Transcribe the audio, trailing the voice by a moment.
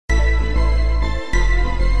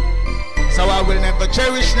I will never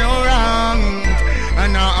cherish no wrong,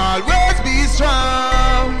 and I always be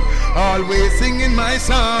strong, always singing my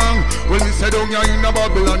song. When we say down here in the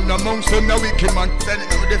Babylon, amongst them the wicked man, send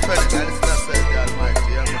it to the defend it. That's not said the Almighty,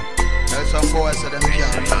 yeah man. There's some boys that them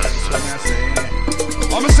can't, that's what I'm saying.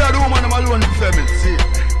 I'm say the woman I'm alone in family, see.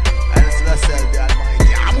 And it's not said the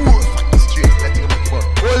Almighty. I'm wolf on the street, let you make fun.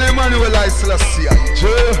 Holy Emmanuel I Shenseea,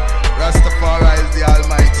 Rastafari is the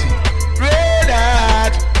Almighty. Pray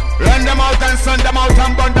that. Run them out and send them out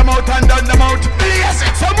and burn them out and done them out. Yes,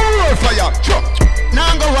 it's a more fire.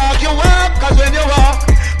 Now go walk your walk, cause when you walk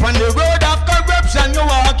on the road of corruption, you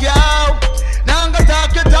walk you out. Now go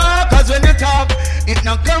talk your talk, cause when you talk, it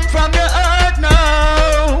not come from your heart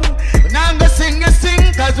now. Now go sing you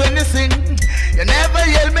sing, cause when you sing, you never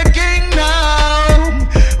yell me king now.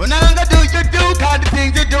 When I go do you do, cause the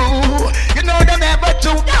things you do, you know they never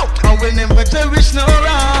true. I will never cherish no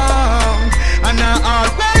wrong, and I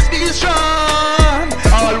always be strong,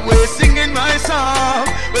 always singing my song.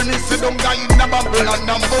 When we sit down in the Babylon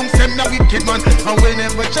and bounce them the wicked man, I will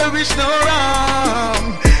never cherish no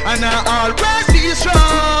wrong, and I always be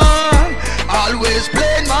strong, always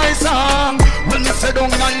playing my song. When we sit down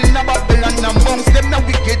in the Babylon and bounce them the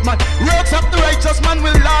wicked man, works of the righteous man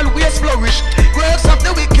will always flourish, works of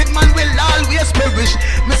the wicked man will always perish.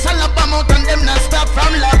 Miss Alabama and them not stop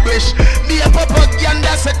from lavish. Be a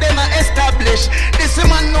propaganda said them are established. This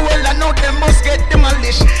man know well I know them must get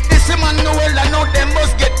demolished. This man know well I know them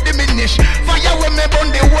must get diminished. Fire when me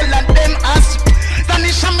burn the whole of them as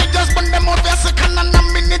vanish and me just burn them out for a second and a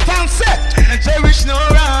minute and set. And cherish no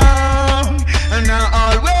wrong, and I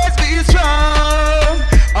always be strong,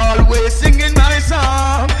 always singing my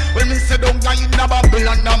song. When me say down in the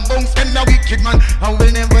Babylon and bounce them the wicked man, I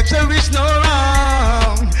will never cherish no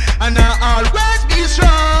wrong, and I always be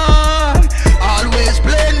strong, always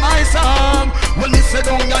playing my song. When me say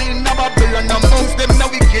down in the Babylon and bounce them the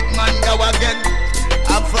wicked man, now again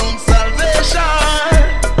I found salvation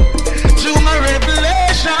through my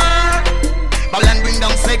revelation. Babylon bring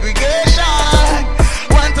down segregation,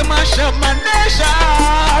 want to mash up my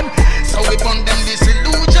nation. So we burn them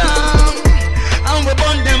disillusion, and we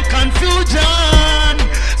burn them confusion.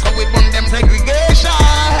 So we burn them segregation.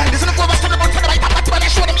 This is the four of us talking about the right path, but I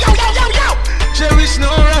show them yo, yo, yo, yo. Cherish no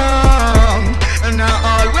wrong, and I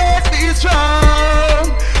always be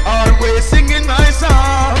strong, always singing my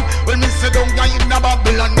song. When me say down in the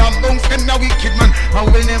Babylon and bounce them the wicked man, I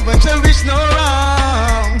will never cherish no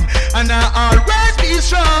wrong, and I always be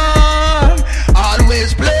strong,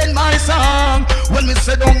 always playing my song. When me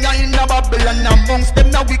say down in the Babylon and bounce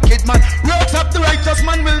them the wicked man, works of the righteous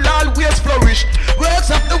man will always flourish, works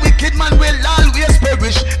of the wicked man will always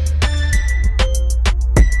perish.